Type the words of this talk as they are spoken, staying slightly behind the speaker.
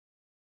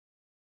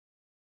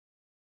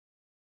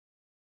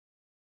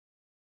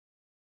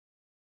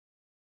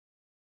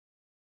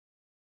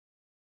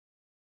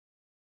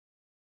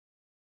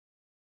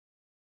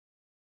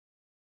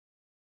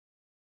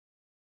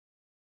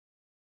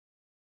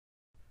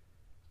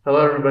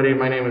Hello, everybody.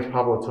 My name is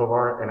Pablo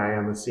Tovar, and I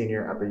am a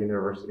senior at the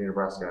University of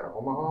Nebraska at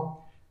Omaha.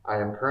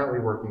 I am currently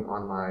working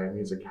on my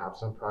music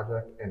capstone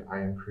project, and I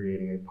am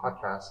creating a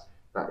podcast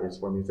that is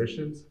for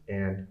musicians.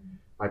 And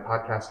my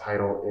podcast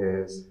title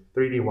is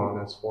 3D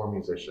Wellness for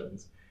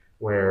Musicians,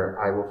 where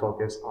I will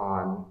focus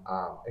on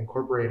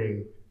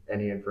incorporating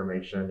any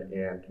information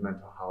and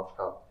mental health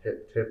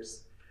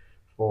tips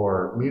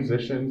for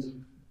musicians.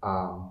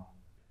 Um,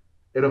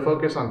 It'll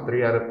focus on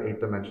 3 out of 8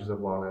 dimensions of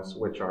wellness,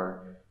 which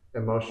are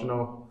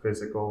emotional,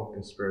 physical,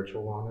 and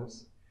spiritual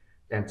wellness.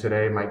 And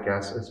today, my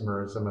guest is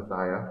Marissa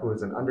Mathia, who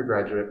is an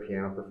undergraduate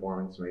piano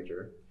performance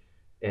major.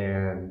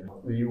 And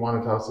do you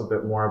want to tell us a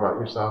bit more about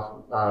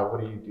yourself? What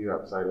do you do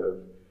outside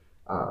of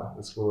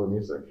the School of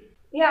Music?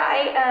 Yeah,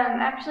 I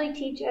actually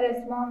teach at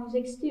a small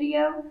music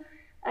studio.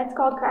 It's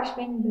called Crash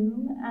Bang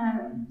Boom,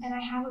 and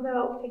I have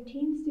about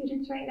 15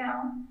 students right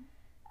now.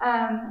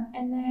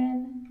 And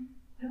then,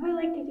 what do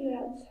I like to do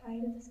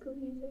outside of the school of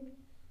music?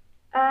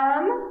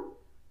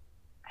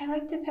 I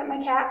like to pet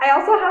my cat. I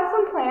also have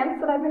some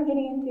plants that I've been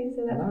getting into,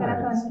 so that's kind of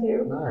Nice, fun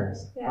too.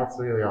 nice. Yeah. That's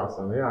really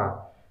awesome. Yeah.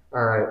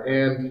 All right.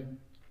 And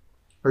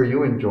are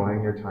you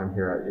enjoying your time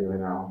here at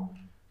UNL?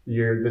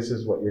 This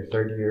is what, your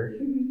third year?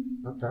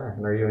 Okay.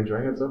 And are you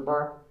enjoying it so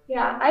far?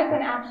 Yeah, I've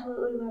been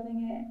absolutely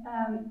loving it.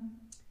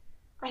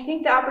 I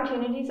think the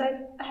opportunities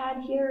I've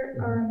had here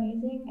are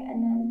amazing,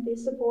 and then the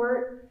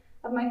support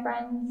of my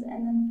friends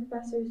and then the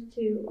professors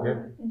too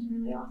is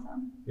really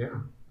awesome.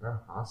 Yeah, yeah,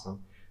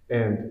 awesome.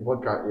 And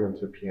what got you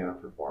into piano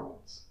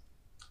performance?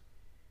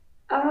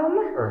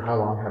 Or how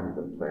long have you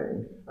been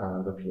playing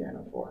the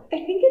piano for? I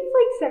think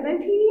it's like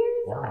 17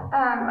 years. Wow.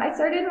 I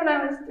started when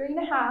I was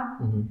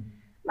 3.5.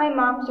 My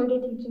mom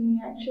started teaching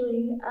me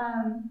actually.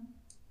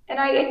 And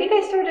I think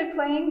I started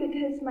playing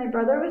because my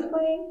brother was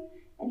playing,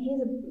 and he's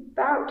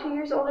about 2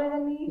 years older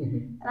than me.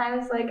 And I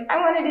was like, I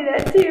want to do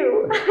that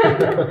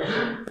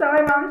too. So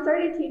my mom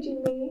started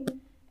teaching me,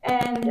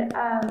 and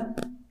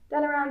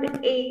then around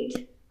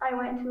 8, I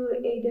went to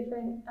a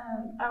different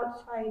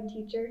outside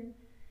teacher.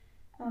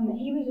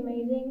 He was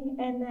amazing,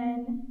 and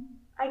then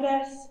I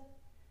guess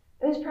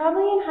it was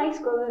probably in high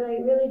school that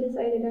I really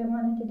decided I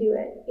wanted to do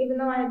it, even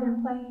though I had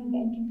been playing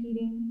and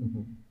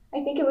competing.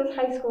 I think it was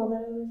high school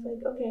that I was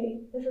like, okay,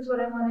 this is what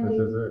I want to do.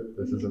 This is it.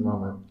 This is a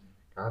moment.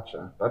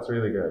 Gotcha. That's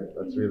really good.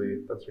 That's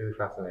really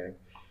fascinating.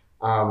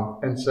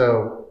 And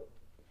so,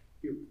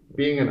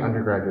 being an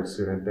undergraduate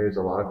student, there's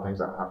a lot of things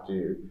that have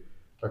to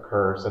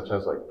occur, such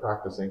as like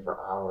practicing for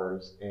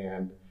hours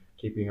and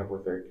keeping up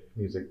with their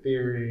music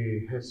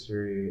theory,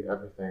 history,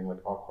 everything, like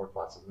all core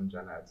classes and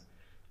gen eds.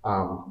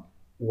 Um,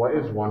 what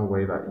is one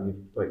way that you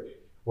like?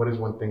 What is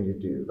one thing you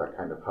do that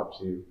kind of helps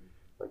you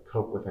like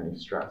cope with any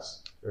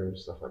stress or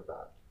stuff like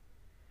that?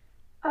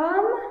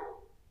 Um,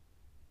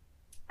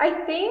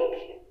 I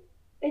think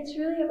it's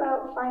really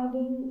about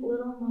finding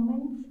little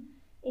moments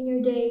in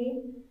your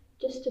day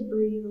just to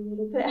breathe a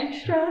little bit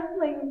extra,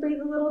 like breathe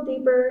a little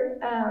deeper,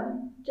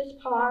 just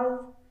pause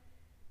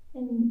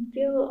and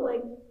feel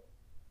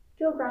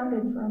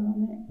grounded for a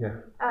moment. Yeah.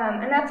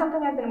 And that's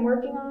something I've been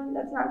working on.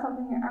 That's not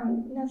something that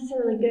I'm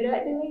necessarily good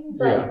at doing,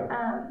 but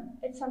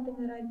it's something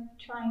that I'm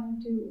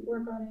trying to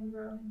work on and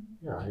grow in.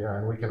 Yeah, yeah,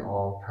 and we can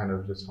all kind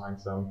of just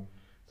find some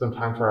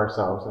time for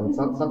ourselves, and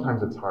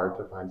sometimes it's hard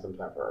to find some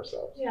time for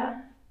ourselves. Yeah.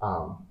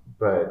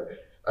 But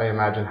I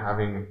imagine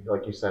having,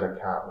 like you said, a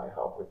cat might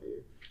help with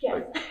you.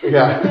 Yes. Like,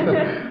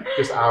 yeah,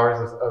 just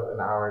hours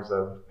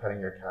of petting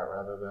your cat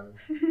rather than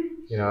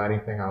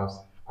anything else.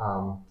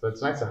 So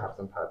it's nice to have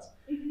some pets.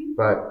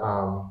 But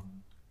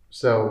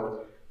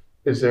so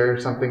are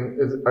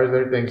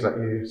there things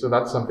that so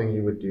that's something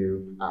you would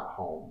do at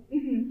home,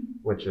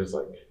 which is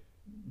like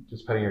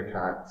just petting your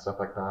cat, stuff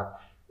like that.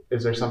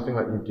 Is there something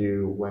that you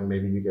do when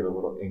maybe you get a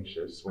little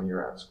anxious when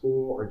you're at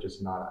school or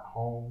just not at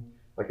home?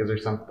 Like, is there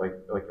something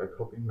like a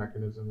coping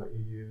mechanism that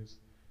you use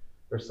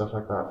or stuff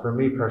like that? For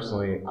me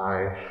personally,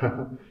 I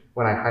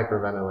when I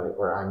hyperventilate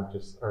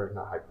or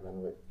not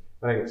hyperventilate,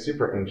 when I get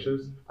super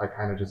anxious, I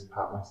kind of just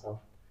pat myself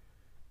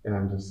and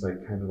I'm just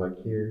like kind of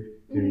like here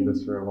doing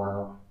this for a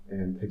while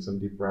and take some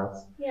deep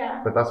breaths.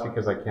 Yeah. But that's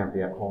because I can't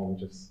be at home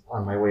just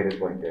on my weighted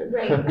blanket.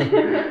 Right.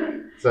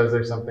 So is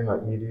there something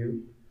that you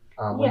do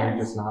when you're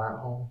just not at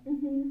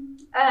home?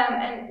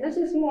 And this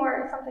is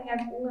more something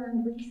I've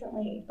learned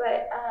recently,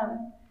 but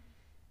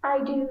I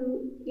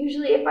do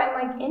usually if I'm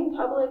like in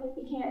public,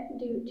 you can't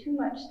do too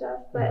much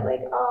stuff, but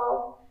like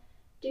I'll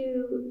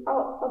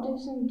do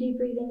some deep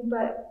breathing,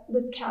 but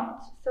with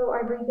counts. So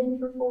I breathe in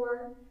for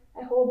 4,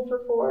 I hold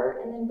for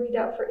 4, and then breathe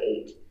out for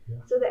 8. Yeah.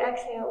 So the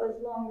exhale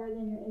is longer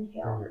than your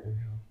inhale. Your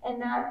inhale.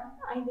 And that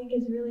I think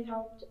has really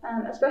helped,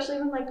 especially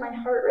when like my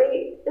heart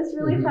rate is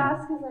really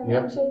fast because I'm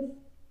anxious.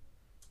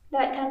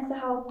 That tends to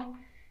help.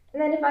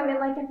 And then if I'm in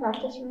like a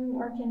practice room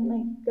or can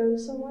like go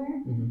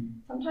somewhere,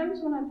 sometimes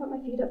when I put my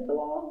feet up the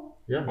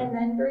wall and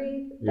then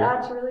breathe,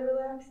 that's really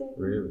relaxing.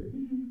 Really,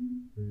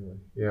 really,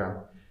 yeah.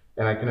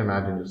 And I can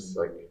imagine just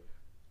like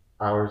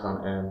hours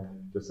on end,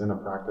 just in a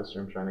practice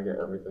room trying to get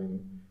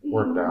everything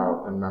worked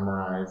out and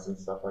memorized and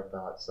stuff like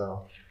that.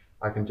 So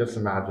I can just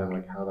imagine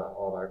like how that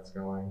all that's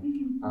going.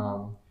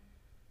 Mhm.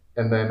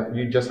 And then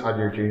you just had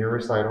your junior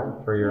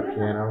recital for your Yeah.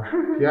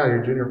 piano. Yeah,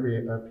 your junior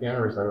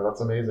piano recital.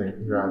 That's amazing.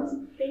 Congrats.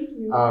 Thank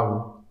you.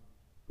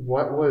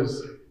 What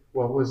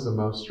was the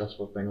most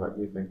stressful thing that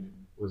you think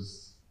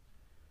was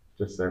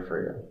just there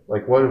for you?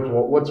 Like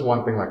what's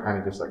one thing that kind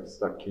of just like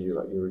stuck to you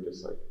that you were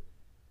just like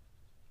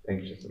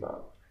anxious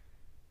about?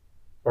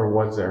 Or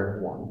was there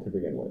one to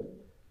begin with?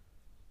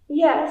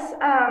 Yes,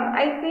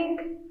 I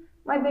think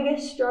my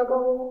biggest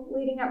struggle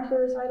leading up to the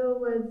recital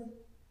was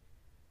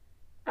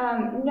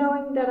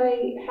knowing that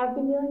I have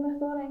been dealing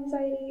with a lot of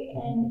anxiety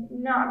and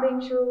not being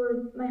sure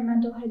where my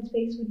mental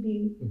headspace would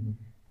be.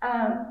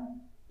 Mm-hmm.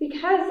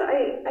 Because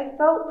I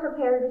felt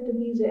prepared with the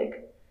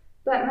music,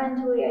 but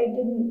mentally I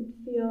didn't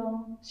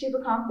feel super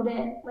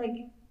confident like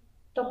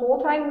the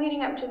whole time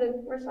leading up to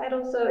the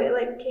recital. So it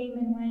like came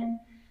and went.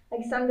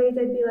 Like some days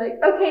I'd be like,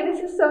 okay, this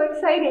is so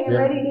exciting, I'm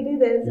Yeah. ready to do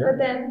this. Yeah. But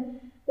then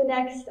the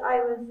next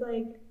I was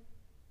like,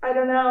 I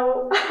don't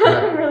know,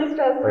 Yeah. I'm really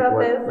stressed Like about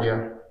what? this.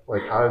 Yeah.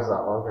 Like how is that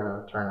all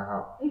gonna turn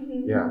out?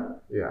 Mhm. Yeah.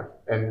 Yeah.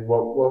 And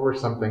what were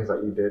some things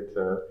that you did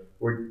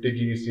did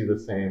you see the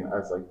same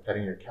as like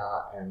petting your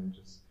cat and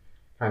just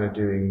kind of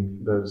doing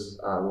those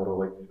little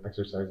like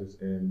exercises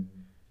in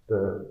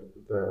the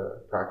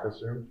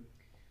practice room?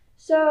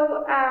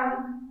 So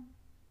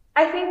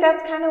I think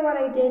that's kind of what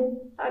I did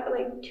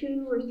like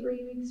 2 or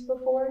 3 weeks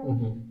before.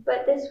 Mm-hmm.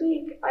 But this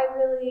week I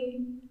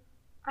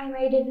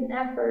made it an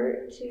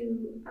effort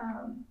to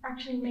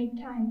actually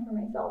make time for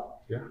myself.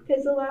 Yeah.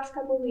 Because the last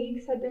couple of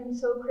weeks had been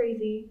so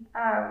crazy.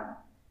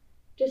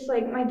 Just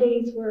like my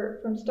days were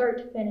from start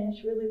to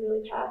finish really,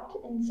 really packed.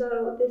 And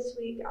so this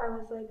week I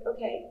was like,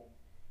 okay,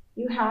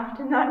 you have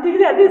to not do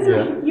that this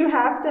Yeah. week. You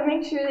have to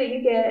make sure that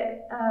you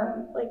get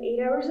like 8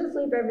 hours of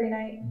sleep every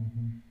night. Mm-hmm.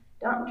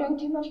 Don't drink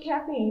too much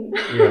caffeine.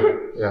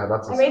 Yeah,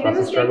 that's I made the that's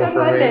a mistake struggle on for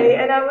Monday, me.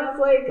 and I was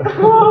like,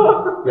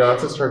 oh. Yeah,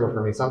 that's a struggle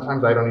for me.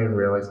 Sometimes I don't even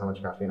realize how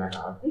much caffeine I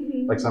have.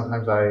 Mhm. Like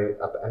sometimes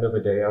at the end of the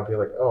day, I'll be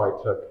like, oh,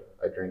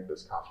 I drank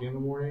this coffee in the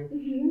morning.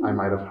 Mhm. I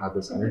might have had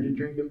this energy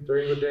drink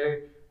during the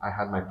day. I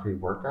had my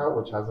pre-workout,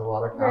 which has a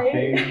lot of Right.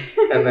 caffeine.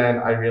 And then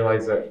I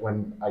realize it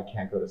when I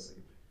can't go to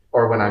sleep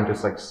or when I'm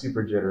just like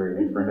super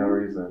jittery for no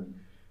reason.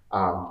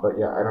 But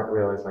yeah, I don't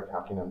realize my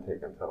caffeine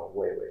intake until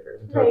way later,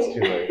 until it's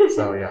too late.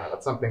 So yeah,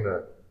 that's something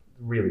to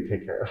really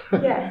take care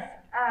of. Yes.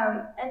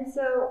 And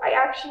so I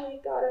actually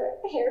got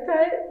a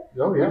haircut,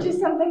 Oh yeah. which is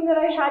something that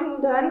I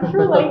hadn't done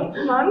for like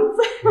months.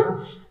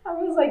 Yeah. I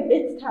was like,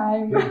 it's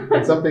time. Yeah.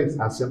 And something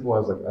as simple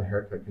as like a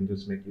haircut can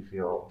just make you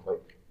feel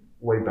like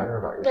way better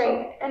about yourself.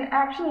 Right. And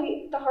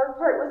actually, the hard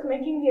part was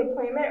making the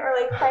appointment or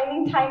like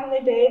finding time in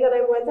the day that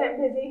I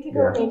wasn't busy to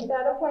go Yeah. make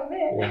that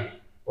appointment. Yeah.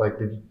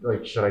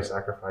 Like should I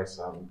sacrifice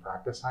some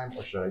practice time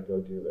or should I go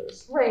do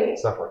this? Right.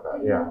 Stuff like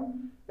that. Yeah.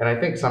 And I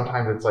think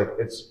sometimes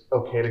it's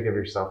okay to give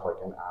yourself like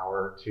an hour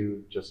or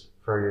two just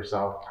for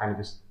yourself, kind of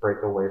just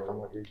break away from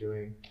what you're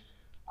doing,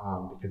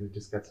 because it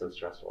just gets so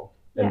stressful.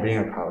 And Yes. being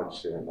a college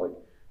student,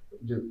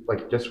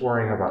 just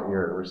worrying about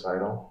your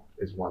recital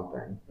is one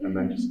thing, and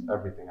then just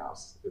everything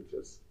else is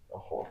just a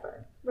whole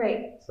thing.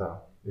 Right. So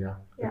yeah,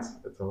 Yeah.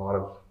 it's a lot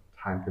of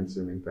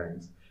time-consuming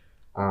things.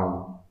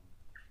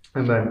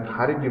 And then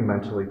how did you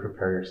mentally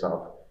prepare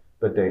yourself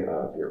the day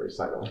of your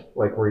recital?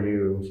 Like, were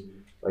you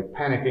like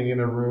panicking in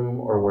a room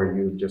or were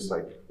you just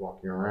like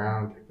walking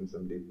around, taking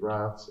some deep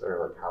breaths,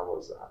 or like how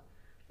was that?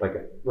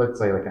 Like, let's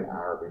say like an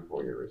hour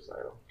before your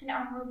recital. An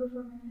hour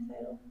before my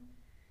recital.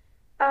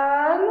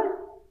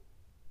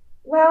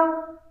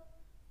 Well,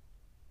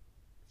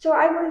 so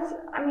I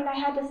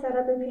had to set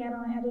up the piano,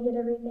 I had to get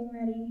everything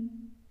ready.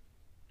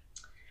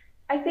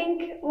 I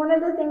think one of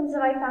the things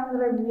that I found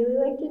that I really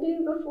like to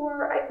do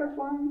before I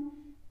perform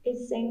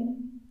is sing.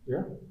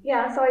 Yeah.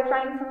 Yeah, so I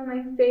find some of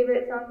my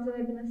favorite songs that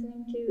I've been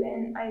listening to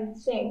and I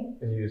sing.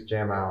 And you just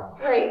jam out.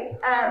 Right,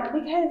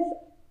 because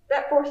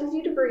that forces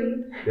you to breathe.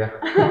 Yeah.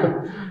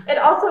 It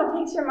also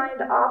takes your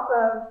mind off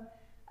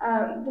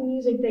of the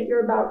music that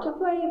you're about to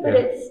play, but Yeah.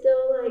 it's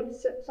still like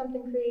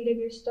something creative.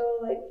 You're still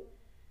like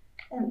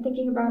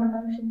thinking about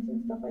emotions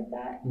and stuff like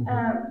that.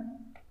 Mhm.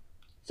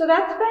 So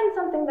that's been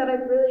something that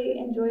I've really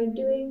enjoyed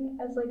doing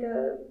as like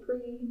a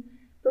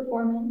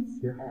pre-performance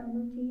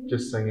routine.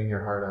 Just singing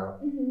your heart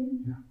out.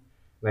 Mm-hmm.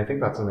 And I think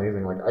that's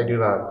amazing. Like I do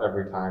that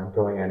every time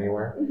going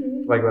anywhere.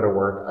 Mm-hmm. If I go to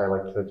work, I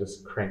like to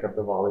just crank up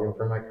the volume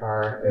from my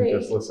car and Right.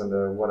 just listen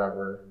to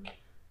whatever,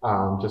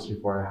 just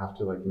before I have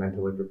to like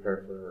mentally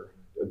prepare for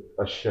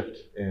a shift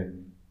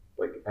in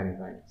like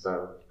anything.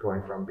 So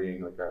going from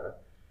being like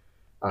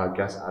a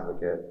guest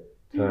advocate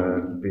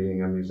to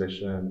being a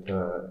musician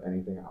to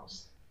anything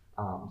else.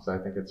 So I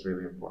think it's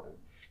really important.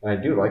 And I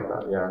do like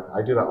that. Yeah,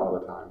 I do that all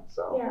the time.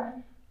 So, Yeah.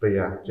 but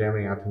yeah,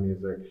 jamming out to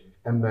music.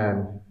 And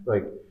then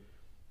like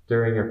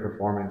during your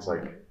performance,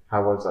 like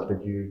how was that?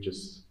 Did you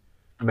just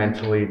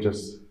mentally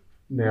just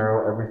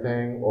narrow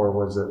everything, or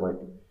was it like,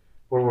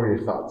 what were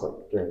your thoughts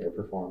like during your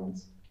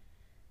performance?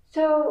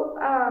 So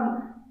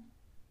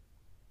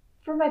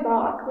for my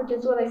Bach, which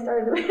is what I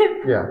started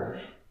with. Yeah.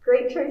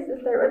 Great choice to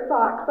start with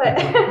Bach, but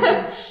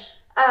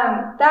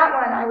That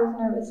one I was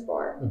nervous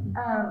for.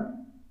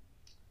 Mm-hmm.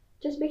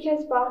 Just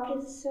because Bach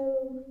is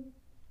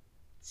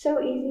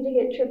so easy to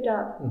get tripped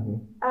up.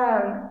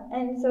 Mm-hmm.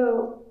 And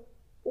so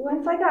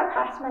once I got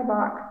past my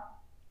Bach,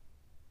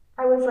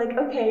 I was like,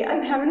 okay,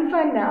 I'm having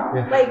fun now.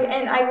 Yeah. Like,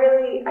 and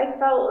I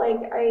felt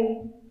like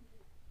I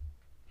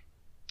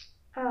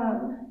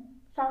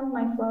found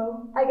my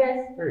flow, I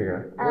guess. There you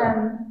go.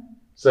 Yeah.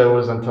 So it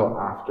was until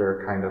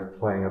after kind of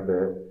playing a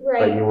bit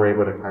that you were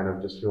able to kind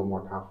of just feel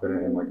more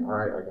confident and like, all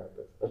right, I got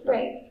this. Okay.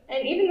 Right.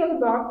 And even though the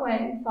Bach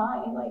went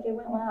fine, like it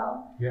went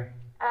well. Yeah.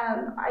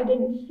 I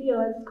didn't feel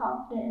as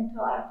confident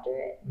until after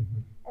it.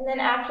 Mm-hmm. And then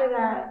after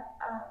that,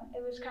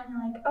 it was kind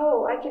of like,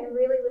 oh, I can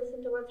really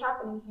listen to what's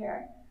happening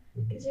here.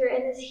 Because you're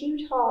in this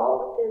huge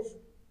hall with this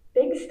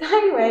big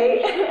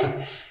Steinway,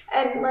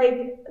 and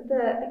like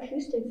the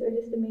acoustics are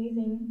just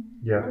amazing.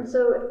 Yeah. And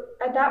so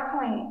at that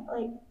point,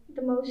 like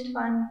the most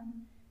fun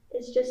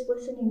is just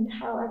listening to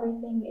how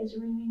everything is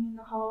ringing in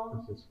the hall.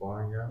 It's just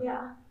flowing, yeah.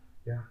 Yeah.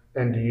 Yeah.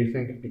 And do you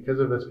think because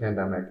of this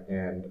pandemic,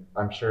 and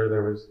I'm sure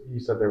you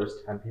said there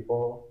was 10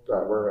 people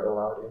that were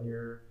allowed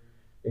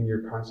in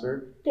your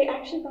concert? They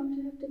actually bumped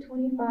it up to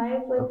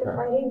 25 like the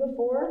Friday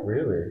before.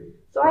 Really?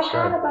 So I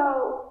had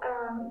about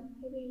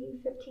maybe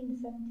 15 to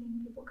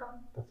 17 people come.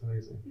 That's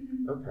amazing.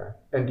 Mm-hmm. Okay.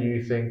 And do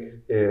you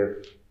think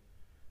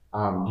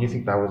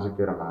that was a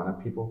good amount of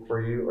people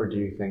for you, or do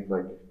you think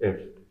like if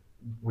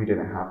we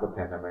didn't have the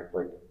pandemic,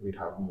 like we'd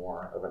have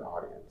more of an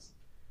audience?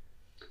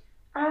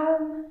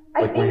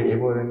 Were you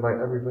able to invite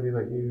everybody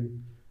that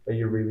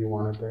you really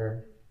wanted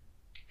there?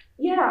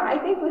 Yeah, I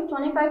think with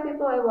 25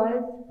 people I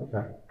was.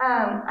 Okay.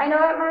 I know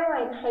at my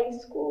like high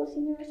school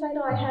senior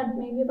recital I had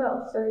maybe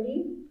about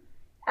 30.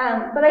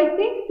 But I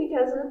think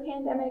because of the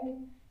pandemic,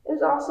 it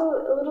was also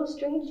a little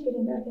strange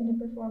getting back into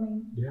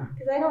performing. Yeah.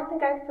 Because I don't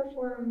think I've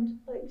performed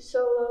like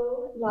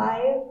solo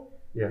live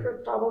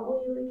for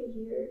probably like a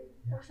year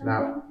or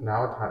something.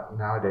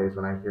 Nowadays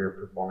when I hear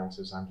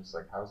performances, I'm just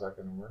like, how's that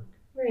going to work?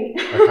 Right.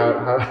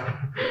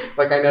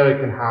 Like I know it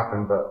can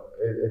happen, but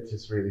it's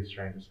just really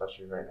strange,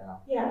 especially right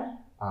now. Yeah.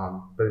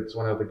 But it's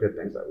one of the good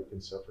things that we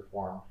can still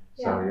perform.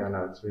 So yeah,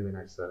 no, it's really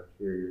nice to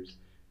hear yours.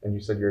 And you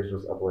said yours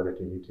was uploaded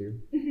to YouTube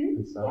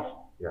and stuff.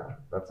 Yeah,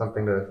 that's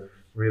something to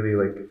really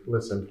like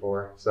listen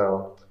for.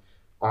 So,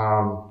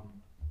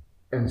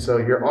 and so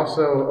you're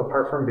also,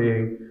 apart from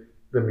being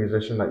the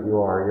musician that you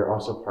are, you're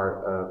also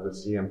part of the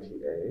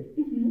CMTA.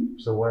 Mm-hmm.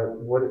 So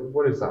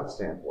what does that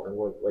stand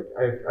for?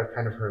 I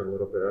kind of heard a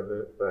little bit of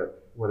it,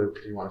 but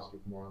do you want to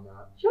speak more on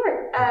that?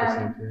 Sure.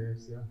 CMTA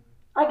is, yeah.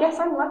 I guess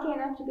I'm lucky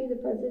enough to be the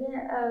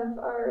president of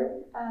our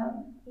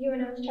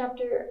UNO's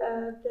chapter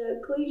of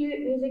the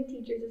Collegiate Music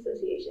Teachers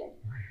Association.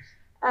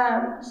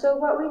 Nice. So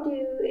what we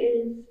do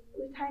is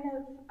we kind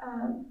of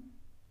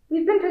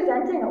we've been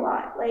presenting a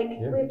lot.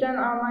 We've done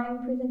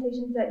online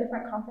presentations at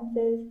different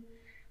conferences.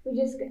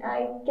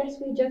 I guess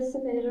we just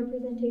submitted a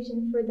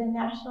presentation for the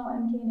National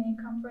MTNA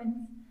Conference,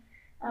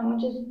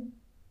 which is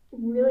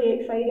really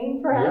exciting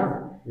for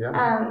us.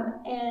 Yeah.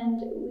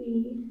 And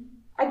we,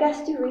 I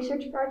guess, do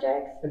research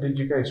projects. And did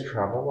you guys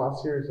travel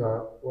last year? Is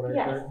that what I heard?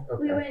 Yes.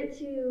 Okay. We went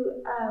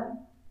to,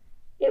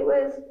 it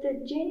was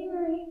the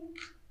January,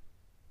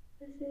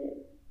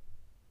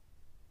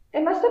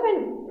 it must have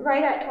been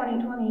right at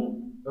 2020.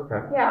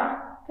 Okay. Yeah,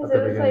 because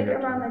it was like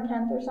around the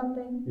 10th or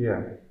something.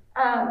 Yeah.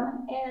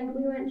 And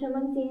we went to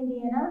Muncie,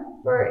 Indiana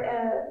for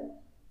a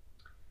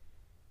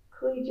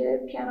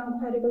collegiate piano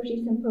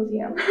pedagogy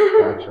symposium.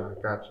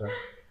 Gotcha.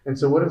 And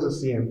so what does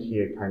the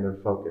CMTA kind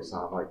of focus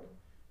on? Like,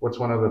 what's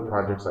one of the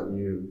projects that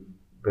you've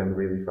been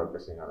really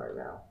focusing on right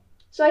now?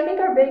 So I think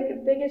our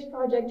biggest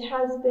project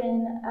has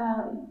been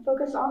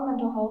focused on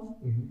mental health.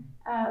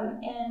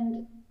 Mm-hmm.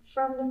 And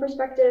from the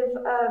perspective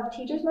of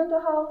teachers' mental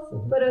health,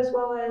 mm-hmm. but as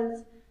well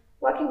as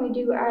what can we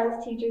do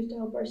as teachers to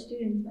help our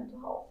students' mental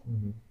health.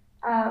 Mm-hmm.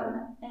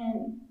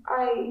 And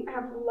I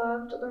have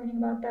loved learning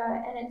about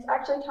that, and it's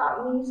actually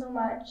taught me so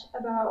much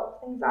about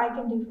things I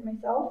can do for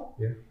myself,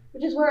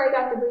 which is where I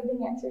got the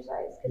breathing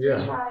exercise,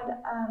 because we had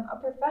a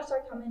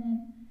professor come in,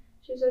 and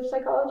she was a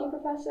psychology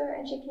professor,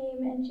 and she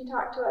came and she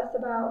talked to us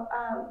about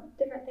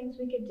different things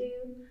we could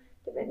do,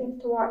 different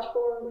things to watch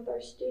for with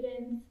our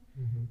students,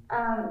 mm-hmm.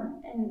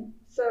 And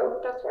so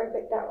that's where I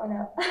picked that one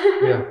up.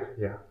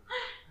 Yeah.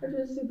 Which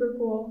was super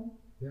cool.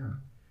 Yeah.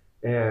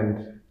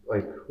 And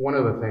like one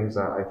of the things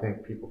that I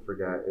think people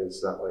forget is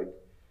that like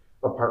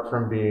apart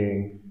from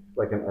being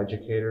like an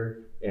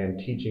educator and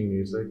teaching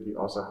music, you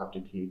also have to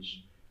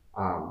teach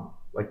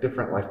like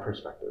different life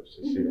perspectives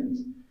to mm-hmm.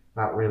 students,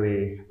 not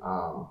really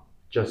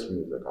just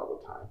music all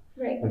the time.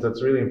 Right. And so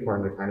it's really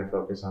important to kind of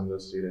focus on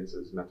those students'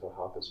 mental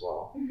health as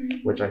well,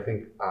 mm-hmm. which I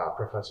think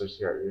professors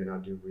here at UNO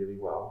do really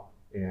well.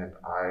 And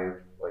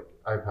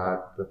I've had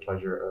the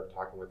pleasure of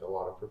talking with a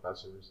lot of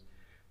professors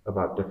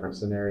about different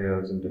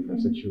scenarios and different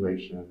mm-hmm.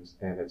 situations,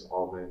 and it's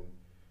all been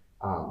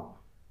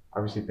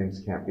obviously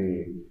things can't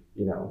be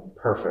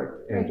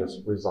perfect and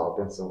just resolved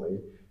instantly,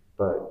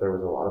 but there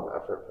was a lot of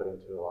effort put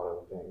into a lot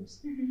of the things.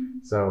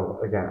 Mm-hmm.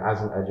 So again,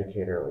 as an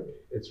educator, like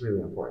it's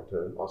really important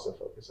to also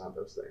focus on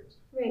those things.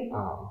 Right.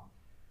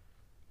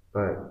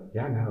 But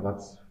yeah, no,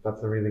 that's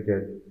a really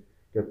good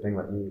thing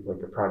that you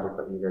like a project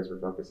that you guys were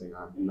focusing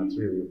on, and that's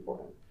really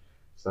important.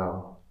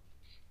 So,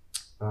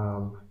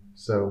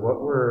 so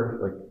what were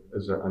like?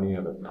 Is there any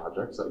other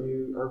projects that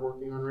you are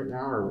working on right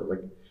now, or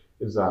like,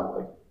 is that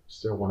like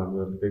still one of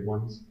the big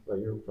ones that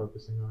you're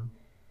focusing on?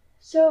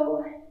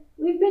 So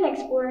we've been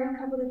exploring a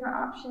couple different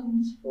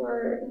options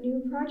for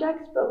new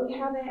projects, but we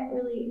haven't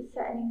really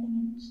set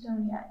anything in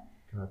stone yet.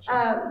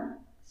 Gotcha.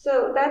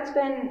 So that's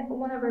been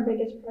one of our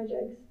biggest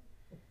projects.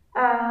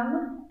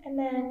 And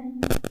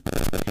then I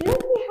feel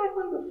like we had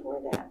one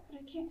before that, but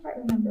I can't quite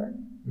remember.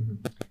 hmm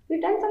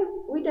We've done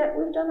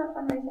a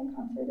fundraising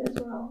concert as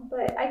well,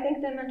 but I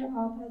think the mental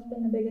health has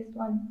been the biggest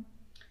one.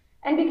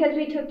 And because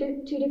we took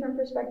two different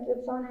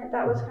perspectives on it,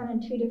 that was kind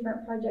of two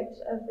different projects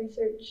of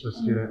research. The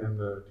student and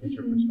the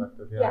teacher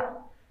perspective, yeah.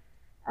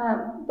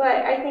 Yeah.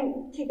 But I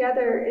think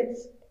together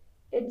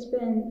it's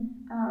been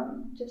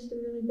just a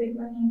really big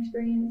learning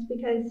experience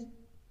because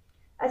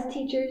as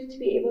teachers, to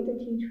be able to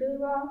teach really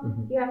well,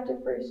 you have to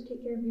first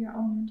take care of your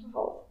own mental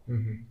health.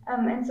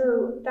 And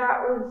so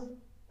that was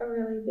a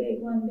really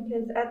big one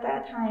because at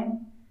that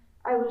time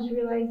I was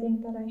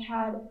realizing that I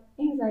had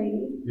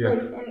anxiety, like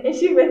an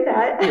issue with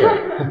that.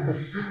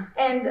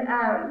 And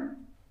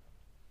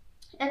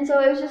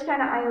so it was just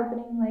kind of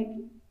eye-opening, like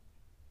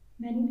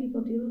many people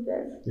deal with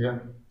this. Yeah,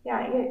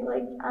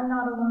 like I'm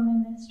not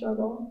alone in this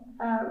struggle.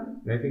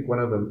 And I think one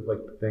of the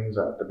like things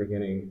at the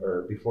beginning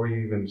or before you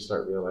even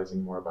start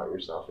realizing more about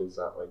yourself is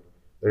that like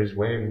there's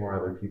way more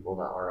other people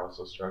that are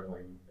also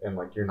struggling and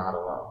like you're not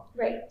alone.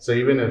 Right. So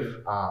even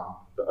if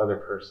the other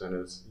person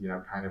is, you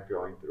know, kind of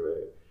going through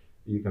it,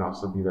 you can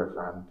also be their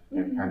friend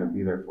and kind of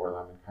be there for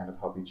them and kind of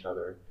help each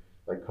other,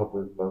 like cope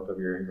with both of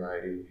your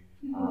anxiety.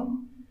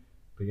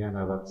 But yeah,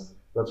 no,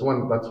 that's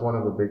one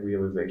of the big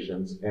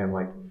realizations and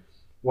like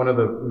one of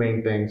the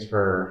main things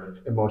for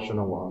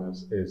emotional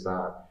wellness is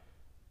that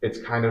it's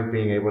kind of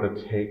being able to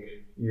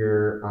take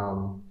your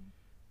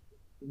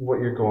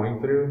what you're going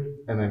through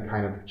and then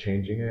kind of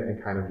changing it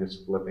and kind of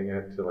just flipping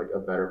it to like a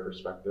better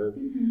perspective.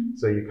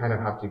 So you kind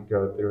of have to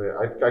go through it.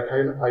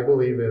 I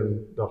believe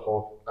in the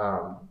whole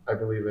I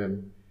believe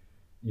in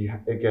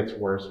it gets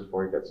worse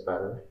before it gets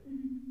better.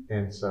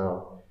 And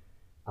so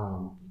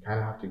you kind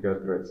of have to go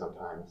through it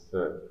sometimes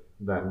to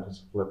then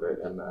just flip it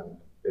and then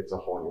it's a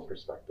whole new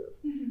perspective.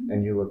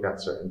 And you look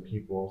at certain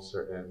people,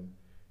 certain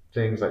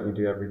things that you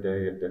do every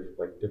day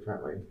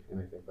differently. And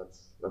I think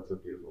that's a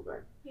beautiful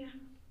thing. Yeah.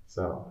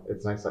 So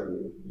it's nice that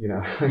you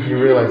know, you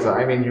realize that,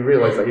 I mean, you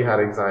realize that you had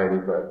anxiety,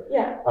 but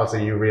also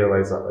you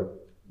realize that like,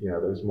 you know,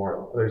 there's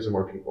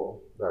more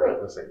people that are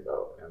in the same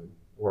boat and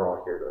we're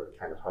all here to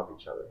kind of help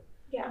each other.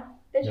 Yeah.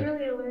 It's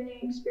really a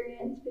learning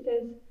experience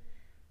because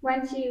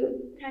once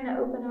you kind of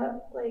open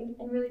up like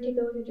and really take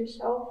a look at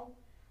yourself,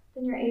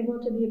 then you're able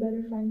to be a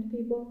better friend to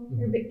people.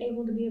 You're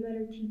able to be a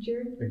better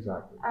teacher.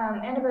 Exactly.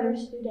 And a better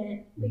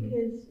student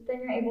because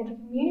then you're able to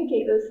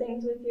communicate those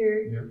things with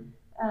your.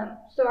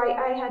 So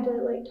I had to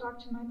like talk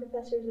to my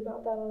professors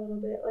about that a little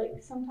bit. Like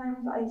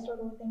sometimes I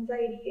struggle with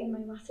anxiety in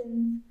my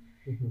lessons,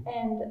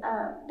 and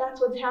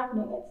that's what's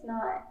happening. It's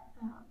not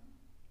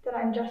that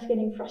I'm just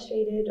getting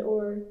frustrated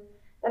or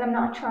that I'm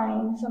not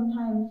trying.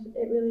 Sometimes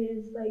it really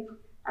is like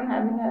I'm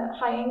having a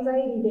high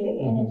anxiety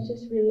day, and it's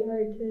just really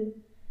hard to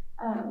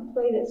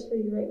play this for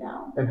you right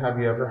now. And have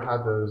you ever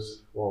had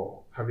those?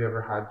 Well, have you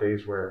ever had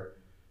days where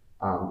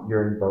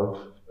you're in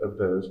both of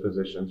those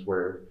positions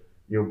where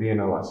you'll be in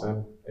a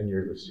lesson and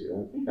you're the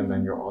student, and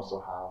then you'll also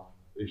have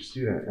a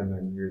student and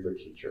then you're the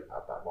teacher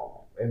at that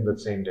moment in the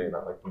same day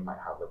that like you might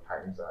have like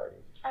high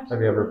anxiety.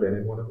 Absolutely. Have you ever been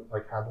in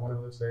had one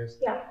of those days?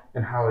 Yeah.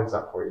 And how is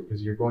that for you?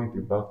 Because you're going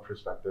through both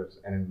perspectives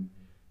and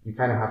you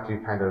kind of have to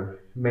kind of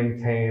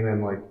maintain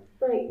and like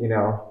you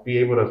know be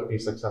able to be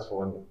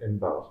successful in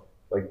both,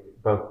 like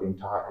both being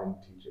taught and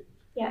teaching.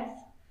 Yes.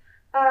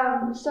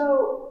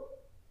 So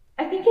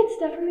I think it's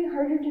definitely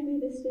harder to be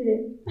the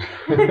student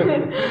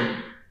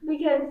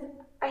because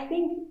I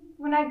think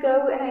when I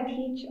go and I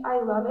teach,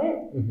 I love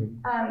it,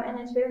 and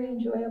it's very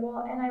enjoyable,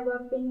 and I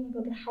love being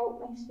able to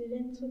help my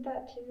students with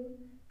that too.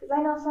 Because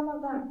I know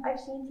I've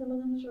seen some of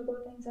them struggle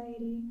with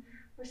anxiety,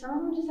 or some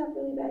of them just have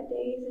really bad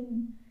days,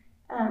 and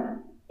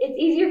it's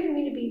easier for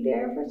me to be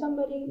there for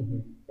somebody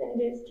than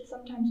it is to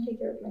sometimes take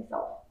care of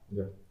myself.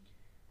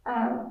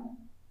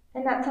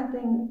 And that's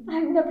something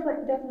I'm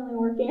definitely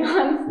working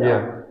on.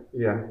 So.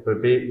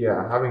 But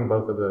having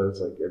both of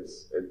those, like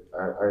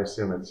I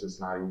assume it's just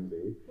not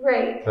easy.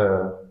 Right.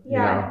 To you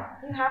know,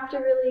 you have to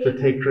really to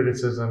take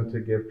criticism, to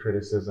give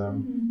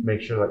criticism,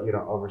 make sure that you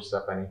don't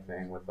overstep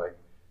anything with like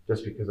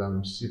just because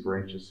I'm super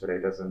anxious today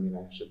doesn't mean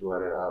I should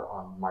let it out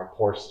on my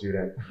poor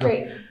student.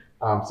 Right.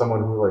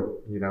 Someone who like,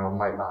 you know,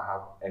 might not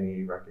have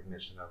any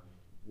recognition of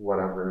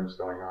whatever is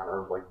going on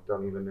or like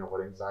don't even know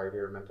what anxiety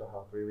or mental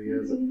health really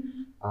is.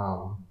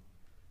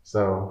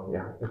 So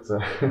yeah, it's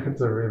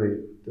a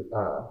really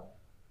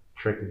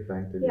tricky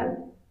thing to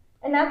do.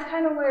 And that's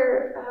kind of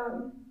where,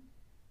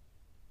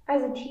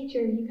 as a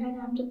teacher, you kind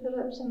of have to put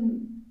up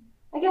some,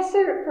 I guess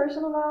they're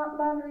personal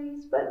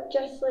boundaries, but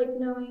just like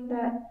knowing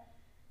that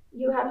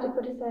you have to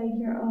put aside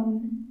your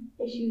own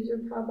issues or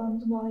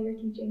problems while you're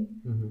teaching,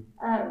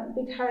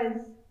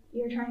 because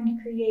you're trying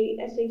to create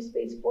a safe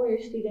space for your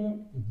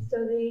student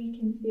so they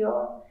can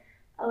feel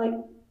like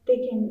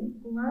they can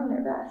learn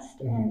their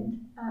best and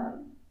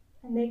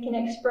they can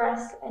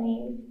express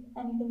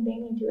anything they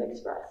need to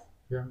express.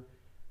 Yeah.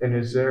 And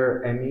is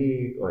there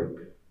any like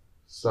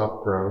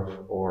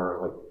self-growth, or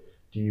like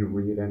do you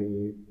read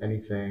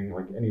anything,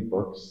 like any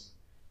books?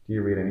 Do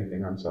you read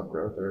anything on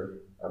self-growth or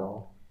at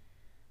all?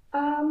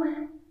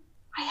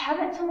 I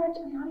haven't so much.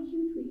 I'm not a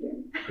huge reader.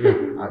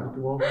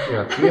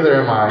 Neither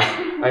am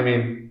I. I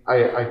mean,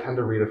 I tend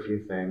to read a few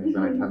things, and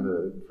I tend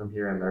to, from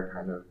here and there,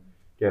 kind of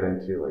get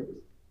into like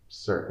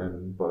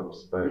certain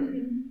books. But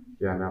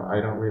yeah, no, I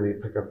don't really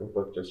pick up a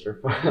book just for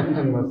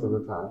fun most of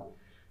the time.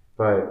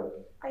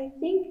 But I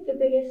think the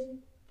biggest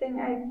thing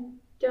I've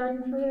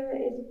done for there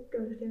is go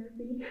to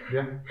therapy.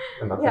 Yeah,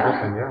 and that's a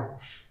good thing. Yeah.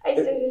 I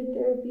started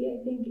therapy.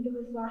 I think it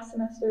was last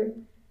semester,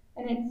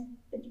 and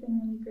it's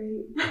been really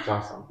great. That's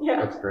awesome.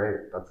 Yeah. That's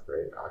great. That's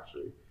great,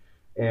 actually.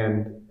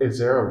 And is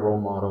there a role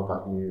model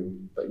that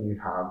you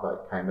have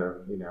that kind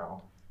of,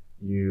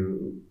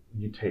 you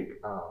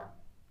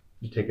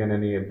take in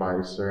any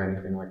advice or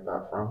anything like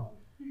that from?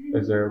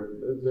 Is there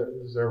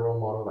a role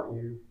model that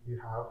you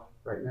have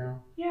right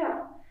now?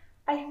 Yeah,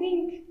 I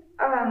think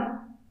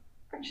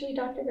actually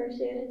Dr.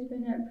 Garcia has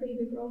been a pretty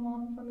big role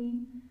model for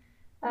me,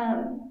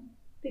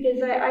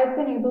 because I've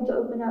been able to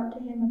open up to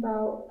him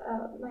about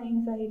my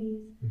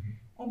anxieties,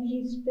 and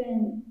he's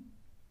been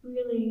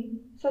really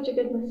such a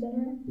good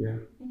listener. Yeah.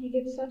 And he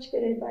gives such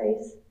good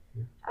advice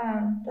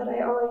that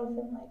I always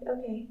am like,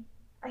 okay,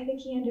 I think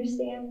he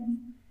understands,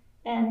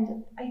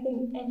 and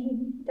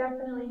he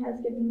definitely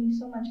has given me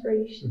so much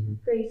grace.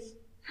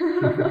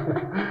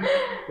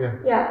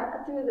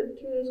 Yeah, through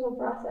this whole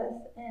process,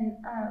 and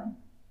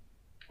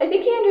I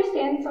think he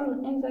understands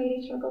some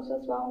anxiety struggles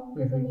as well,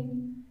 because I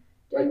mean,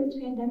 during this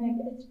pandemic,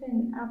 it's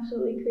been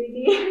absolutely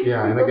crazy.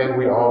 Yeah, and again,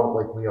 we all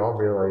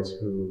realize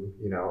who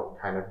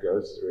kind of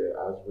goes through it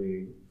as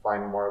we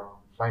find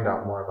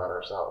out more about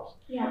ourselves.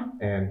 Yeah.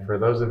 And for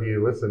those of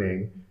you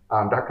listening,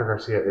 Dr.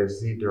 Garcia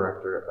is the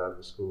director of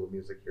the School of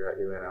Music here at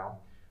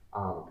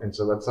UNL, and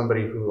so that's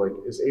somebody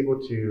who is able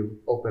to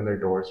open their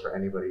doors for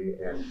anybody.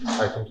 And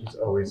I think he's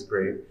always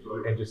great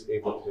and just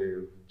able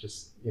to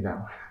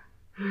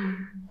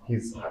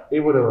he's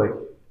able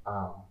to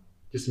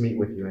just meet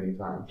with you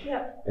anytime.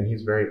 Yeah. And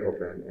he's very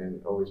open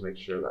and always makes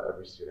sure that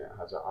every student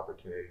has an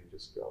opportunity to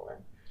just go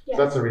in. Yes.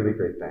 So that's a really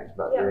great thing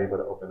that you're able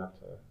to open up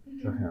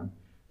to him.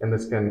 And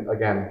this can,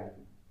 again,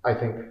 I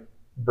think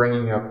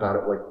bringing up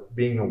that,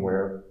 being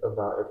aware of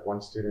that if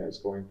one student is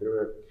going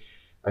through it,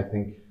 I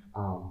think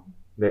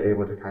they're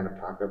able to kind of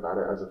talk about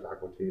it as a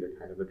faculty to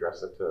kind of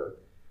address it to,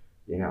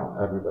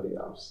 everybody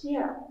else.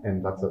 Yeah.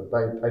 And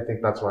I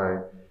think that's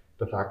why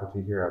the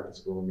faculty here at the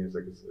School of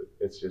Music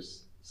it's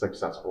just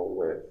successful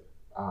with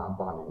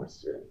bonding with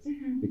students,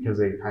 because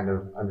they kind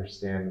of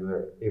understand,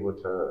 they're able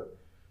to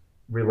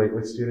relate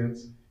with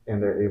students,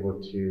 and they're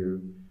able to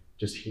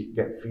just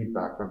get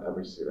feedback from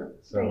every student.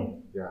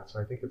 So so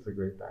I think it's a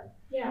great thing.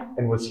 Yeah.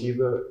 And was he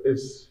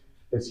is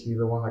he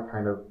the one that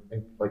kind of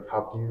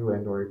helped you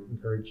and or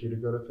encouraged you to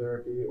go to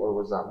therapy, or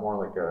was that more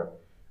like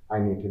I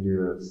need to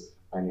do this,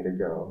 I need to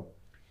go?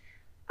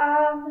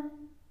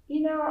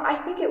 I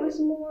think it was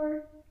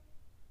more.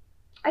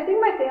 I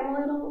think my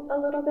family a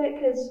little bit,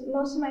 because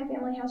most of my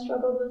family has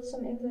struggled with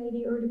some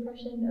anxiety or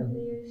depression over the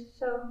years.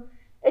 So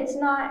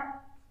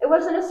it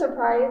wasn't a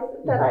surprise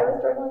that I was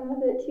struggling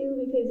with it too,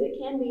 because it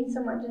can be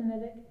somewhat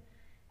genetic.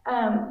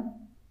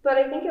 But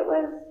I think it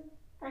was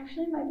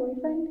actually my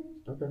boyfriend.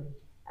 Okay.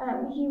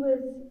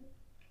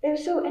 It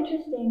was so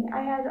interesting.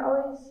 I had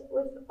always,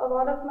 with a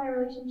lot of my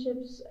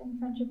relationships and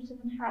friendships in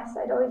the past,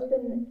 I'd always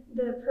been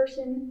the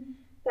person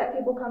that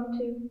people come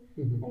to,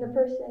 and the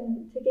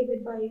person to give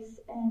advice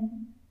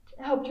and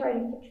help try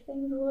to fix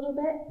things a little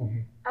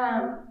bit.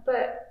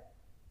 But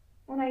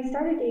when I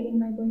started dating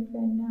my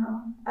boyfriend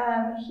now,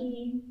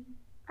 he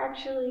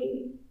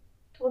actually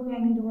told me I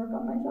need to work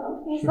on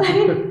myself. He's like,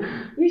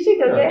 you should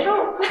go get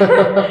help.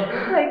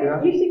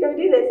 You should go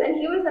do this. And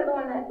he wasn't the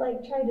one that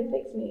tried to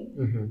fix me,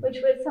 which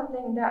was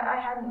something that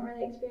I hadn't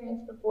really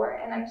experienced before.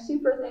 And I'm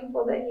super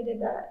thankful that he did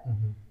that.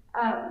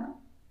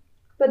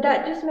 But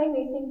that just made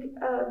me think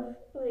of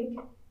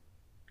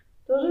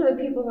those are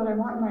the people that I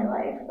want in my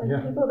life,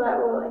 people that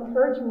will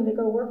encourage me to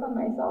go work on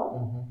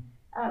myself,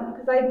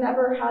 because I've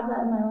never had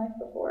that in my life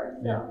before.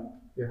 So.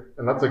 Yeah,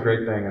 and that's a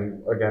great thing.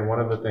 And again, one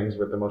of the things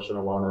with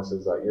emotional wellness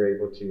is that you're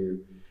able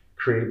to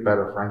create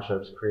better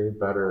friendships, create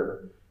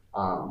better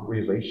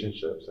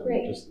relationships,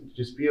 and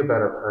just be a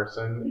better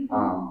person.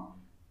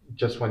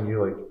 Just when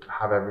you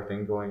have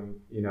everything going,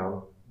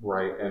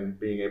 right, and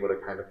being able to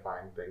kind of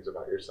find things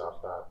about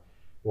yourself that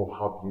will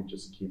help you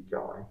just keep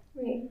going.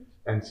 Right.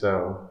 And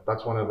so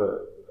that's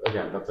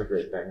that's a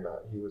great thing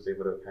that he was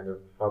able to kind of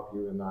help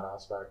you in that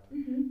aspect,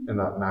 and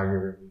that now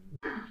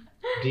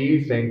do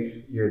you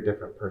think you're a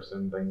different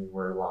person than you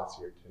were last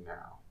year to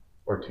now,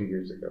 or 2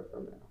 years ago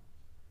from now?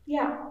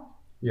 Yeah,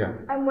 Yeah.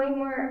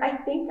 I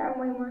think I'm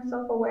way more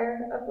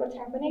self-aware of what's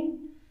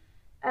happening.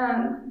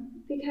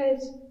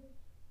 Because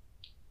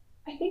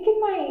I think in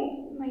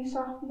my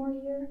sophomore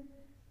year,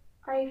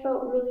 I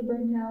felt really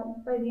burnt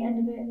out by the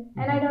end of it.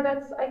 And I know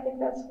I think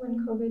that's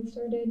when COVID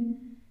started,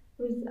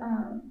 was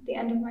the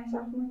end of my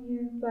sophomore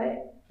year,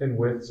 but. And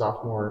with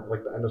sophomore,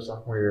 like the end of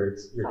sophomore year,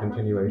 it's your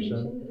continuation,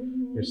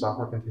 your Mm-hmm.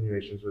 sophomore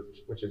continuations,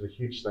 which is a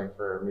huge thing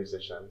for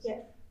musicians.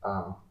 Yes.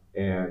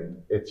 And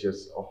it's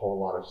just a whole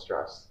lot of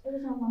stress. It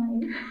was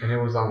online. And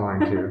it was online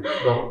too.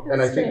 Well,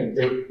 and I think,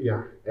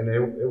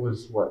 it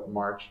was what,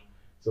 March?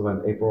 So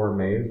then April or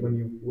May is when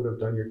you would have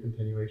done your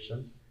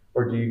continuation?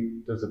 Or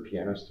does a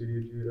piano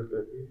studio do it a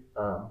bit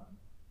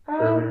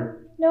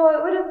earlier? No,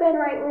 it would have been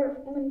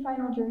when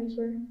final juries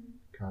were.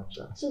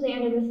 Gotcha. So the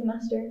end of the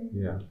semester.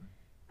 Yeah.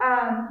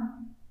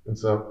 Um, And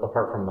so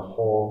apart from the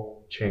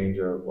whole change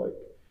of like,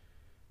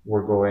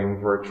 we're going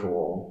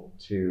virtual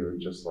to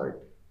just like,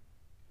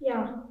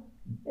 yeah.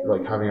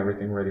 like having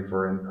everything ready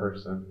for in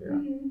person. Yeah.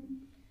 Mm-hmm.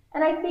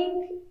 And I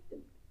think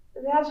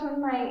that's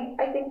when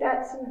I think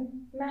that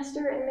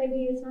semester and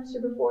maybe the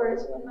semester before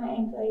is when my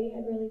anxiety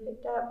had really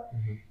picked up,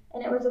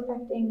 and it was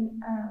affecting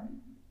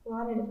a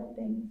lot of different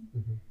things.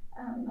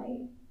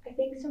 I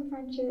think some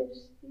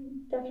friendships,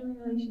 definitely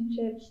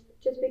relationships,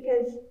 just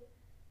because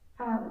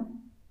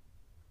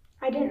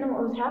I didn't know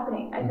what was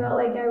happening. I felt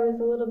like I was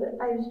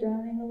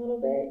drowning a little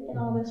bit in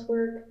all this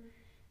work,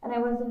 and I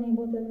wasn't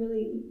able to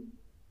really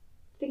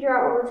figure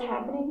out what was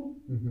happening.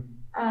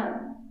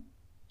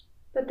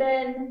 But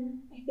then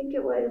I think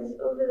it was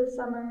over the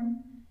summer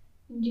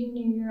in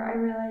junior year, I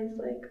realized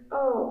like,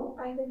 oh,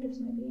 I think this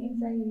might be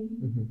anxiety.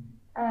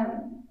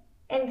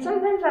 And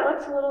sometimes that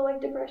looks a little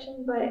like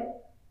depression, but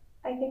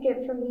I think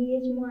it for me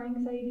is more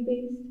anxiety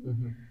based.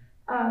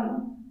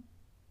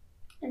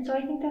 And so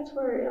I think that's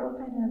where it all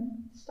kind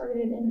of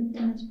started in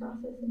this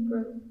process and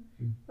growth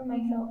for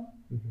myself.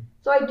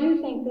 So I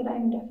do think that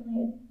I'm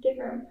definitely a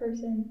different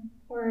person,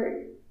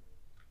 or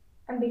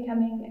I'm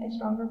becoming a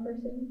stronger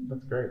person.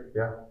 That's great.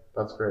 Yeah,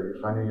 that's great.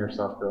 You're finding your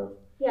self-growth.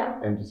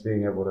 Yeah. And just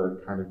being able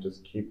to kind of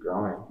just keep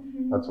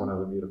growing. That's one of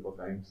the beautiful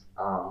things.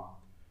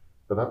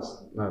 But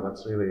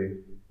that's really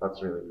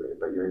great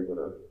that you're able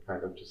to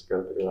kind of just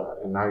go through that.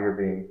 And now you're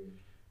being,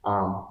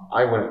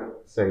 I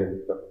wouldn't say,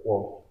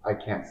 well, I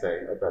can't say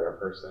a better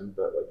person,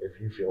 but like if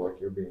you feel like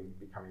you're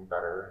becoming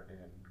better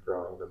and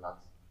growing, then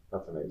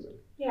that's amazing.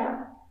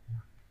 Yeah.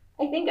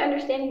 I think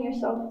understanding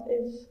yourself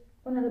is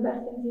one of the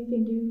best things you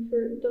can do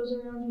for those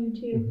around you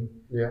too.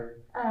 Yeah.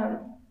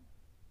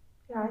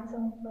 Yeah, it's so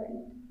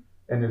important.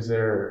 And is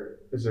there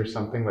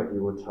something that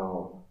you would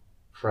tell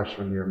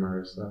freshman year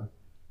Marissa?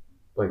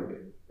 Like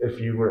if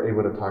you were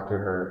able to talk to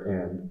her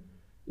and,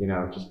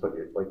 just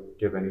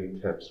give any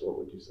tips, what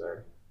would you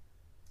say?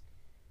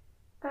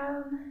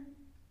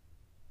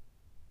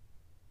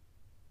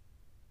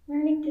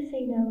 Learning to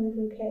say no is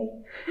okay.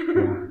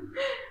 Yeah.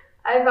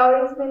 I've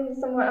always been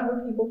somewhat of a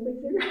people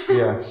pleaser.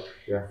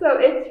 Yeah. So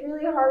it's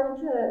really hard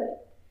to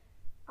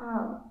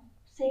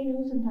say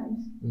no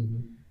sometimes.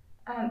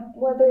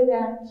 Whether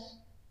that's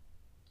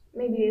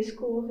maybe a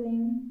school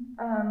thing,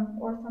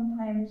 or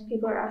sometimes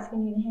people are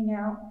asking you to hang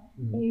out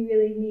and you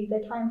really need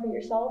the time for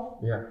yourself.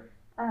 Yeah.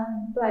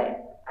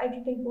 But I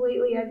think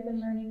lately I've been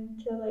learning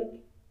to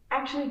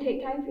actually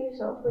take time for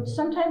yourself, which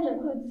sometimes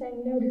includes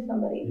saying no to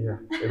somebody. Yeah,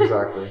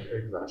 exactly.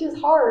 Which is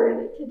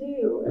hard to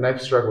do. And I've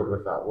struggled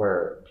with that,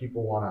 where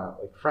people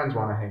friends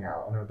want to hang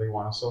out and they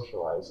want to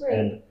socialize. Right.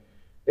 And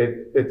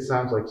it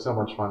sounds like so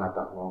much fun at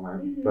that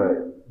moment,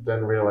 but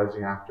then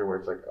realizing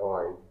afterwards, like,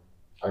 oh,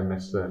 I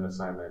missed an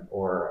assignment,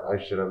 or I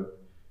should have,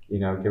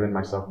 given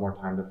myself more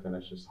time to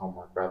finish this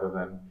homework rather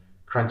than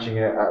crunching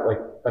it at like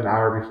an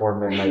hour before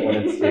midnight when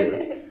it's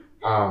due.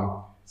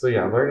 So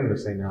yeah, learning to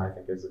say no, I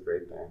think, is a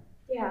great thing.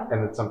 Yeah.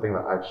 And it's something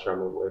that I've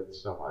struggled with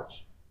so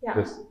much. Yeah.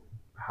 Just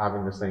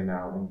having to say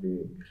no and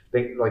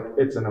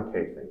it's an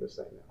okay thing to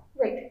say no.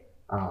 Right.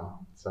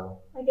 So.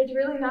 It's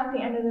really not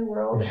the end of the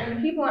world,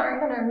 and people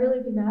aren't gonna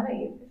really be mad at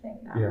you for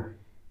saying that. Yeah.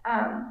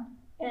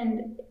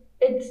 And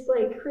it's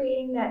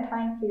creating that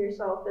time for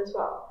yourself as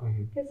well.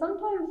 Because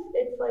sometimes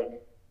it's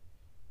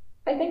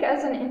I think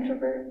as an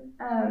introvert,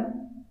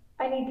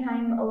 I need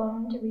time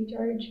alone to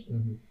recharge.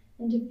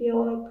 And to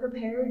feel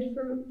prepared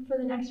for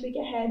the next week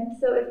ahead.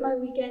 So if my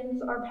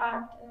weekends are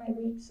packed and my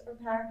weeks are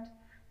packed,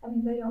 that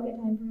means I don't get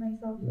time for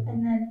myself.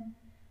 And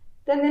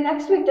then the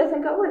next week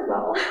doesn't go as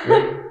well.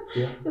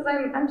 Yeah. Because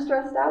I'm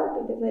stressed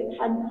out because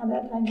I hadn't had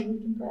that time to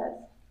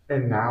decompress.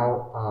 And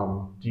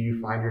now, do you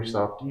find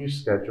yourself, do you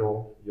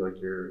schedule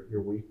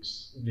your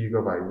weeks? Do you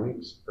go by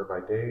weeks or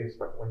by days,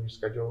 when you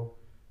schedule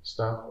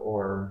stuff,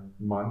 or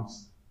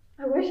months?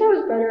 I wish I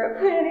was better at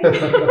planning.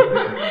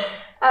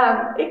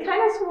 It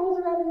kind of swirls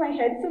around in my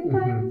head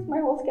sometimes, my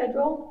whole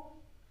schedule,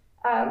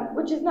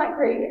 which is not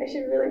great. I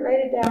should really write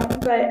it down,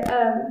 but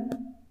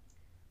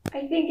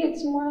I think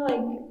it's more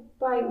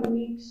by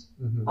weeks.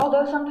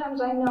 Although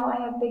sometimes I know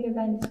I have big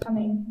events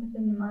coming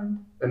within the month.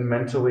 And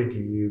mentally, do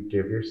you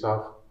give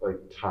yourself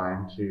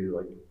time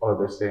to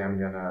this day I'm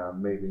gonna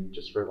maybe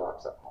just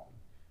relax at home,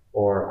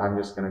 or I'm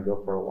just gonna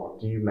go for a walk?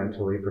 Do you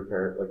mentally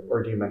prepare, like,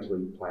 or do you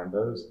mentally plan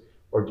those,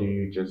 or do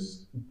you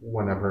just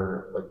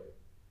whenever, like,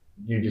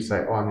 you just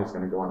say, oh, I'm just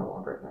gonna go on a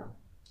walk right now?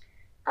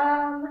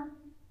 Um,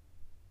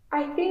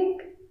 I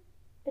think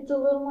it's a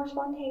little more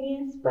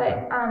spontaneous,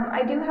 but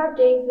I do have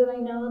days that I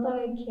know that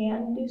I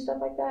can do stuff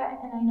like that,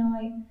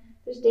 and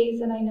there's days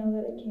that I know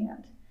that I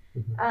can't.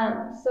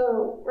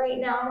 So right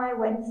now my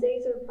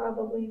Wednesdays are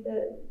probably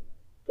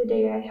the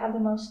day I have the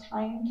most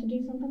time to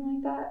do something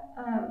like that.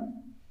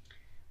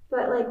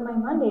 But like my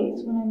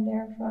Mondays when I'm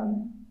there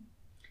from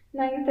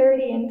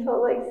 9:30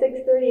 until like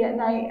 6:30 at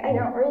night, I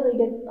don't really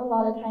get a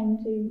lot of time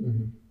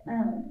to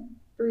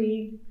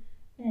breathe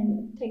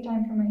and take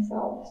time for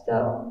myself.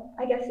 So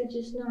I guess it's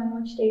just knowing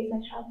which days I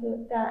have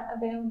that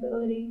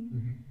availability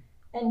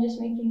and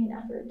just making an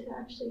effort to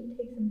actually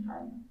take some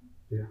time.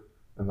 Yeah,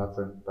 and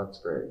that's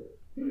great.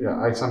 Yeah,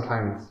 I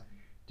sometimes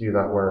do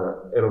that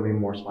where it'll be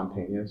more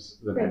spontaneous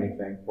than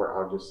anything, where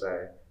I'll just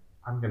say,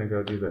 I'm gonna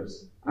go do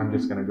this. I'm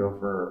just gonna go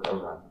for a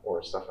run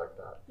or stuff like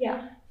that.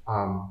 Yeah.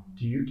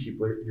 Do you keep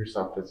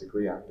yourself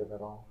physically active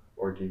at all,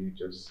 or do you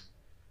just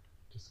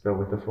go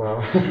with the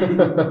flow?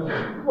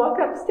 Walk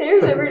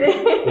upstairs every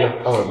day.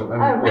 Yeah.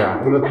 Oh,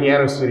 yeah. And the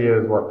piano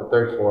studio is what, the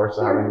third floor,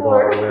 so having to go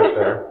all the way up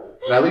there.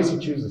 And at least you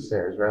choose the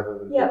stairs rather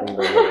than taking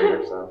the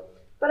elevator. So.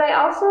 But I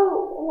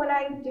also, when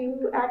I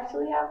do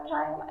actually have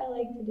time, I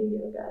like to do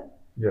yoga.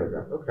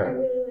 Yoga, okay. I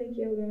really like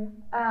yoga.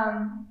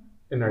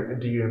 And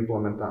do you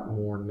implement that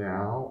more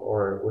now,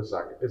 or is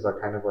that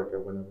kind of like a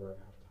whenever I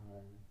have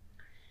time?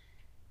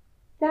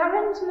 That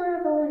one's more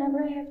of a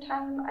whenever I have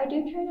time. I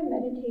do try to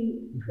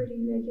meditate pretty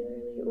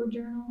regularly or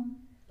journal.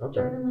 Okay.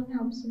 Journaling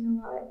helps me a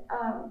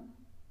lot.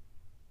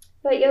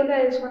 But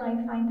yoga is when I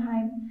find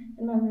time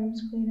and my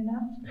room's clean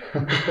enough.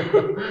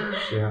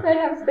 Yeah. I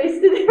have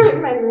space to do it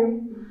in my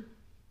room.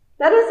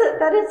 That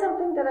is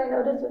something that I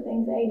notice with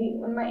anxiety.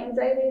 When my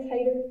anxiety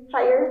is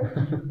higher,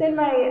 then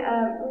my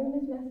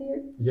room is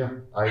messier. Yeah,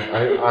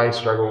 I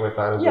struggle with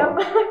that as well.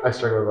 I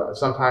struggle with that.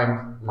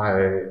 Sometimes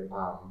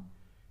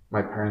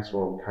my parents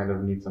will kind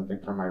of need something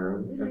from my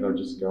room, and they'll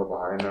just go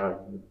by and they're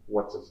like,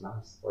 "What's this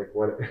mess? Like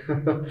what?"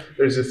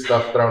 There's just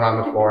stuff thrown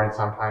on the floor, and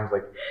sometimes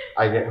like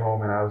I get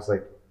home and I was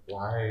like,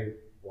 "Why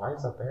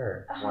is that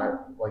there?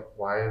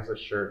 Why is a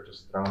shirt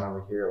just thrown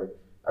over here? Like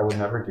I would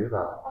never do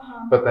that."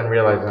 But then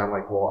realizing I'm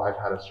like, well, I've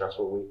had a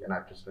stressful week and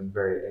I've just been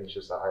very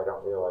anxious that I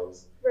don't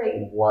realize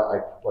what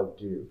I like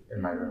do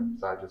in my room,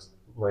 so I just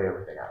lay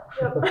everything out.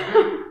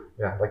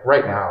 Yeah, like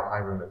right now my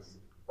room is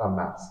a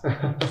mess.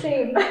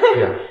 Same.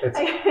 Yeah,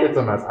 it's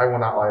a mess. I will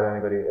not lie to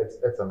anybody.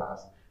 It's a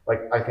mess.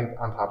 Like I think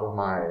on top of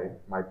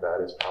my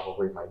bed is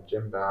probably my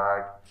gym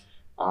bag,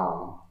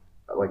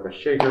 like a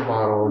shaker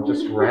bottle,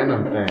 just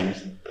random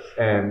things,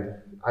 and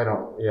I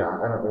don't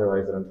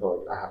realize it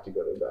until like I have to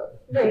go to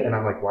bed, and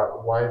I'm like,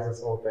 why is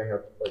this whole thing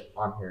like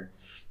on here?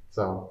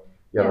 So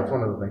yeah, that's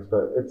one of the things.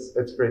 But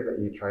it's great that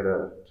you try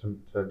to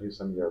do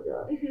some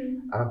yoga.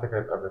 I don't think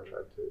I've ever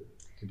tried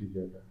to do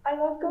yoga. I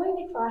love going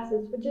to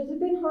classes, which has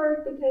been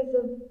hard because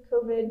of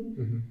COVID,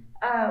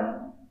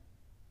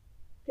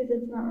 because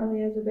it's not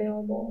really as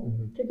available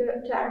to go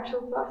to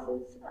actual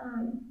classes.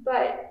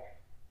 But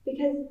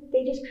because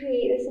they just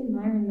create this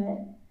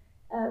environment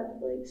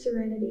of like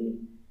serenity,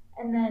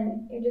 and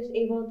then you're just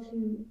able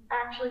to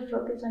actually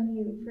focus on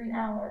you for an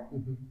hour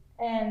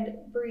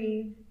and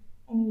breathe,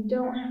 and you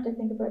don't have to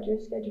think about your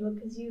schedule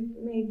because you've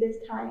made this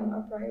time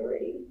a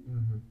priority.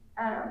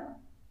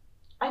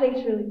 I think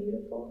it's really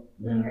beautiful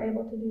when you're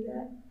able to do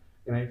that.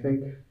 And I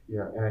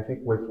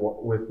think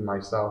with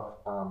myself,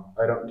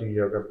 I don't do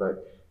yoga,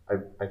 but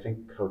I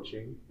think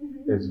coaching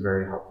is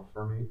very helpful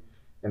for me.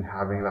 And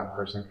having that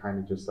person kind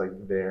of just like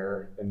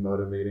there and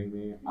motivating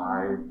me,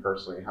 I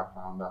personally have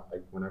found that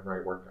like whenever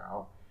I work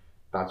out,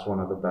 that's one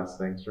of the best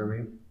things for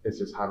me. It's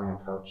just having a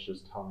coach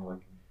just tell me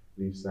like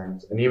these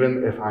things. And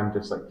even if I'm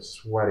just like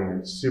sweating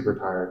and super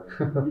tired,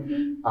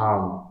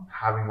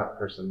 having that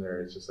person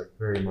there is just like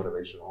very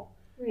motivational.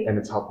 And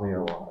it's helped me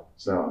a lot.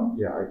 So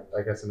yeah,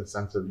 I guess in the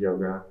sense of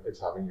yoga, it's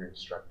having your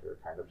instructor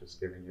kind of just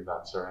giving you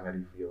that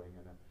serenity feeling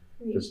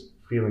and just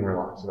feeling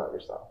relaxed about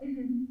yourself.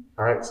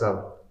 All right,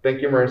 so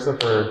thank you, Marissa,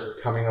 for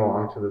coming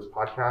along to this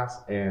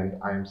podcast, and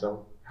I am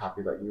so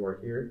happy that you are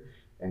here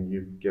and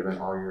you've given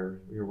all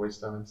your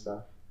wisdom and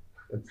stuff.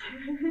 It's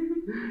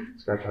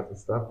scratch out the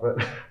stuff, but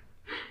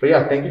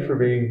yeah, thank you for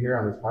being here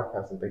on this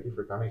podcast, and thank you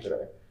for coming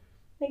today.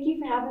 Thank you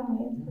for having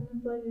me. It's been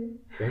a pleasure.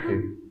 Thank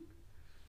you.